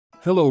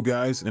Hello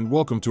guys and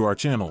welcome to our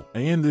channel.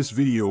 In this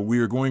video we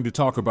are going to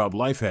talk about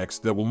life hacks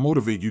that will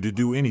motivate you to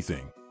do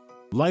anything.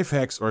 Life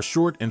hacks are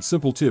short and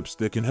simple tips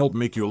that can help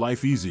make your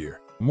life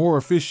easier, more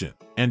efficient,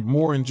 and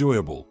more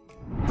enjoyable.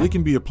 They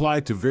can be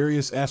applied to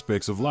various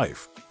aspects of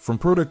life, from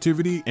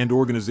productivity and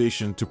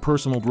organization to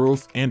personal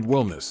growth and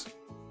wellness.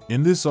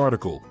 In this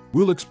article,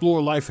 we'll explore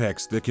life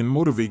hacks that can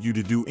motivate you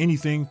to do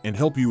anything and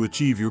help you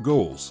achieve your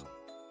goals.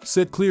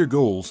 Set clear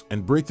goals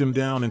and break them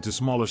down into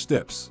smaller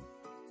steps.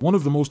 One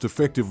of the most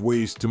effective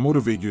ways to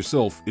motivate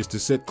yourself is to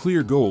set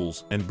clear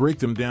goals and break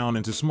them down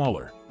into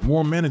smaller,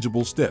 more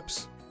manageable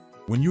steps.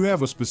 When you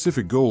have a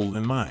specific goal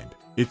in mind,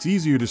 it's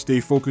easier to stay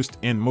focused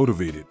and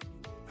motivated.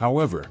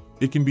 However,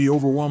 it can be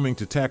overwhelming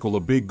to tackle a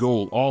big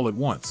goal all at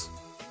once.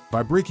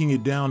 By breaking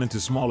it down into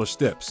smaller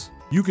steps,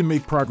 you can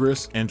make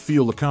progress and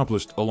feel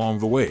accomplished along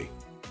the way.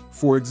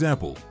 For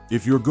example,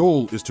 if your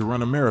goal is to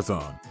run a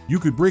marathon, you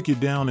could break it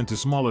down into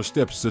smaller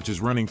steps such as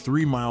running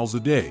 3 miles a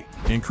day,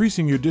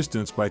 increasing your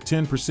distance by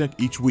 10%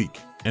 each week,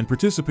 and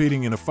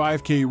participating in a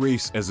 5K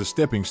race as a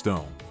stepping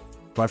stone.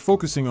 By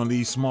focusing on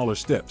these smaller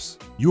steps,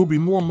 you'll be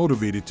more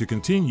motivated to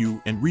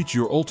continue and reach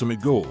your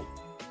ultimate goal.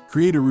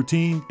 Create a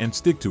routine and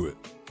stick to it.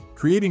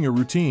 Creating a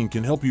routine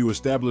can help you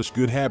establish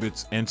good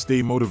habits and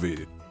stay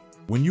motivated.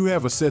 When you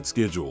have a set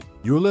schedule,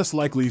 you're less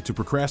likely to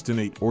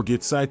procrastinate or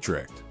get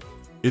sidetracked.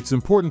 It's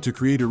important to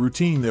create a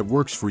routine that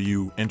works for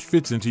you and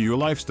fits into your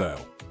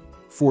lifestyle.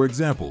 For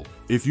example,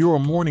 if you're a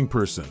morning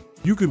person,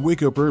 you could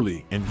wake up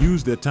early and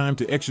use that time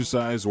to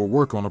exercise or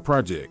work on a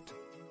project.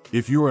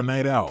 If you're a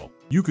night owl,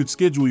 you could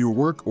schedule your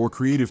work or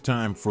creative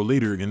time for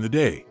later in the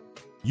day.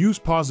 Use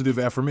positive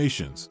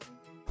affirmations.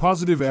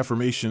 Positive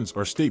affirmations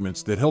are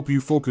statements that help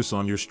you focus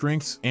on your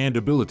strengths and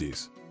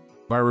abilities.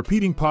 By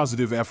repeating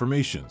positive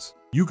affirmations,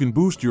 you can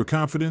boost your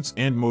confidence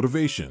and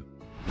motivation.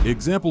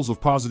 Examples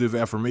of positive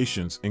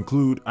affirmations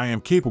include I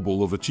am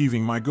capable of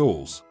achieving my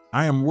goals,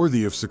 I am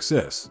worthy of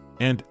success,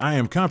 and I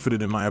am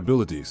confident in my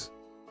abilities.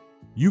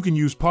 You can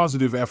use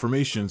positive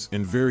affirmations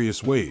in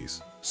various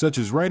ways, such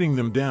as writing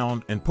them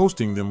down and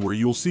posting them where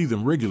you'll see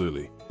them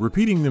regularly,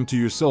 repeating them to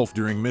yourself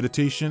during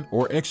meditation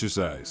or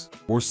exercise,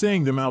 or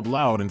saying them out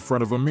loud in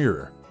front of a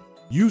mirror.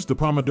 Use the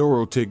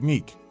Pomodoro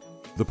technique.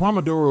 The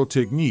Pomodoro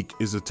technique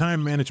is a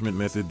time management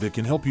method that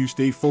can help you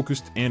stay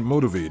focused and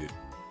motivated.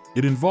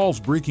 It involves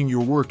breaking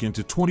your work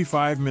into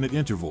 25-minute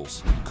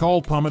intervals,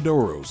 called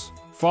Pomodoros,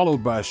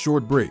 followed by a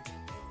short break.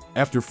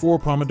 After 4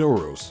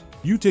 Pomodoros,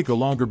 you take a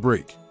longer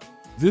break.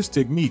 This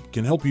technique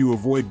can help you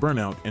avoid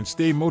burnout and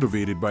stay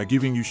motivated by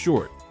giving you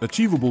short,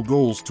 achievable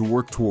goals to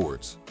work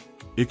towards.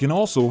 It can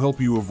also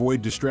help you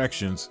avoid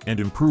distractions and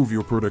improve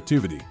your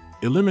productivity.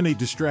 Eliminate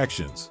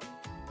distractions.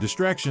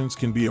 Distractions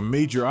can be a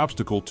major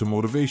obstacle to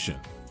motivation.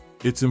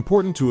 It's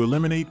important to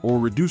eliminate or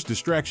reduce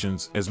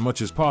distractions as much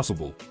as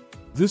possible.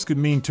 This could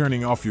mean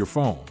turning off your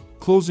phone,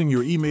 closing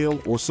your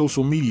email or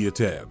social media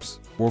tabs,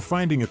 or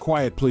finding a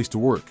quiet place to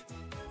work.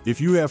 If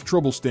you have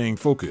trouble staying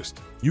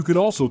focused, you could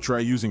also try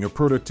using a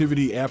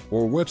productivity app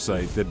or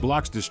website that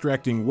blocks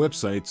distracting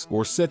websites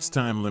or sets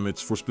time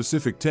limits for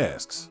specific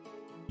tasks.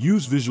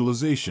 Use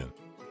visualization.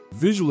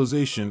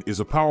 Visualization is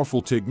a powerful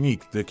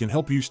technique that can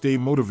help you stay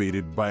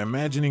motivated by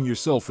imagining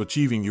yourself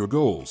achieving your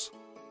goals.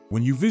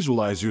 When you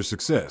visualize your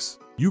success,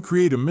 you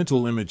create a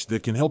mental image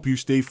that can help you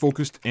stay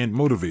focused and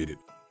motivated.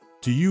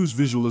 To use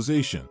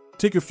visualization,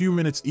 take a few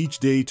minutes each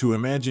day to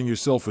imagine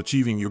yourself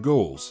achieving your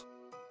goals.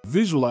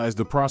 Visualize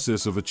the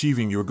process of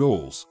achieving your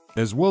goals,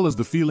 as well as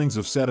the feelings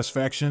of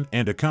satisfaction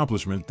and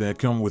accomplishment that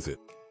come with it.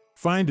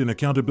 Find an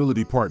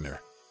accountability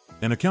partner.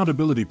 An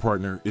accountability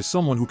partner is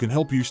someone who can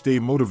help you stay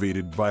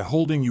motivated by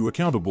holding you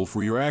accountable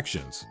for your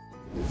actions.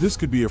 This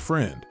could be a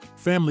friend,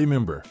 family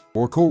member,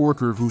 or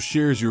coworker who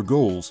shares your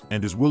goals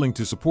and is willing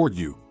to support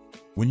you.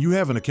 When you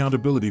have an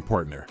accountability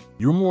partner,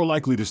 you're more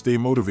likely to stay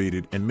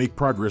motivated and make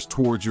progress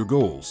towards your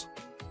goals.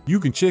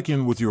 You can check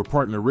in with your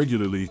partner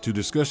regularly to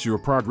discuss your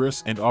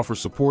progress and offer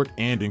support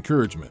and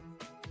encouragement.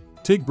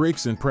 Take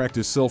breaks and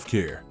practice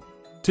self-care.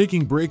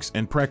 Taking breaks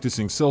and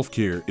practicing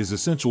self-care is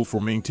essential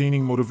for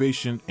maintaining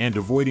motivation and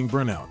avoiding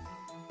burnout.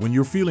 When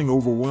you're feeling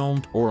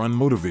overwhelmed or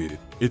unmotivated,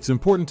 it's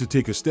important to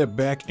take a step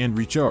back and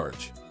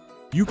recharge.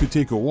 You could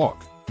take a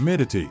walk,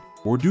 meditate,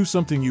 or do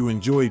something you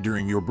enjoy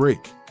during your break.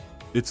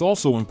 It's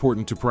also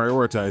important to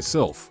prioritize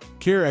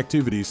self-care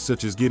activities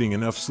such as getting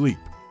enough sleep,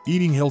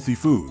 eating healthy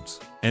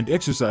foods, and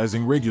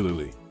exercising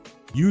regularly.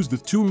 Use the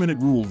 2-minute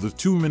rule. The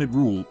 2-minute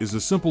rule is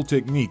a simple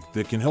technique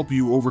that can help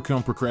you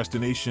overcome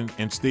procrastination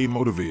and stay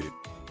motivated.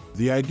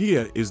 The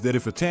idea is that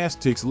if a task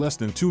takes less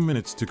than 2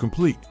 minutes to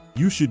complete,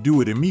 you should do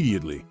it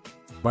immediately.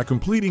 By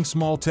completing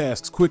small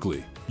tasks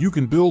quickly, you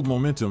can build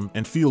momentum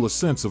and feel a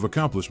sense of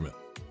accomplishment.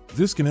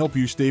 This can help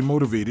you stay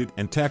motivated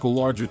and tackle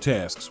larger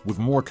tasks with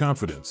more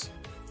confidence.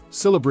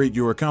 Celebrate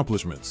your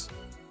accomplishments.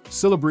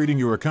 Celebrating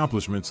your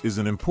accomplishments is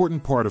an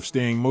important part of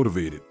staying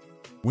motivated.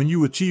 When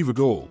you achieve a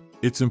goal,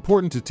 it's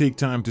important to take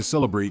time to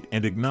celebrate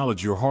and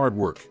acknowledge your hard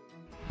work.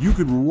 You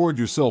could reward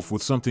yourself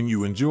with something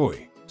you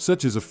enjoy,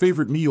 such as a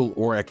favorite meal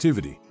or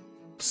activity.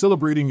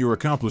 Celebrating your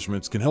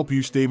accomplishments can help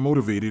you stay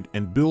motivated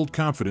and build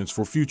confidence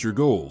for future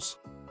goals.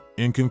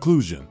 In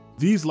conclusion,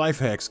 these life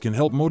hacks can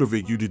help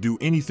motivate you to do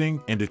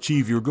anything and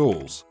achieve your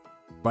goals.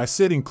 By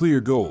setting clear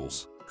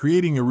goals,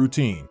 creating a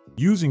routine,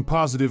 using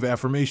positive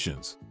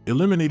affirmations,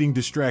 eliminating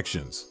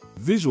distractions,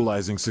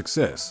 visualizing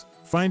success,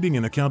 finding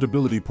an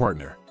accountability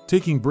partner,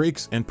 taking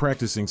breaks and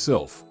practicing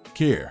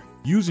self-care,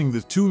 using the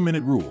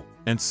 2-minute rule,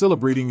 and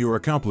celebrating your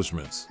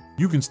accomplishments,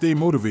 you can stay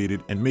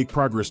motivated and make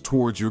progress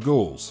towards your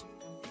goals.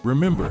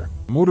 Remember,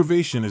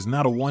 motivation is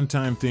not a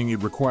one-time thing.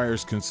 It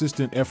requires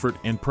consistent effort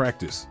and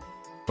practice.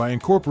 By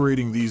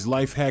incorporating these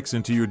life hacks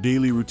into your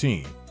daily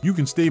routine, you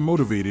can stay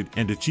motivated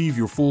and achieve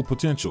your full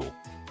potential.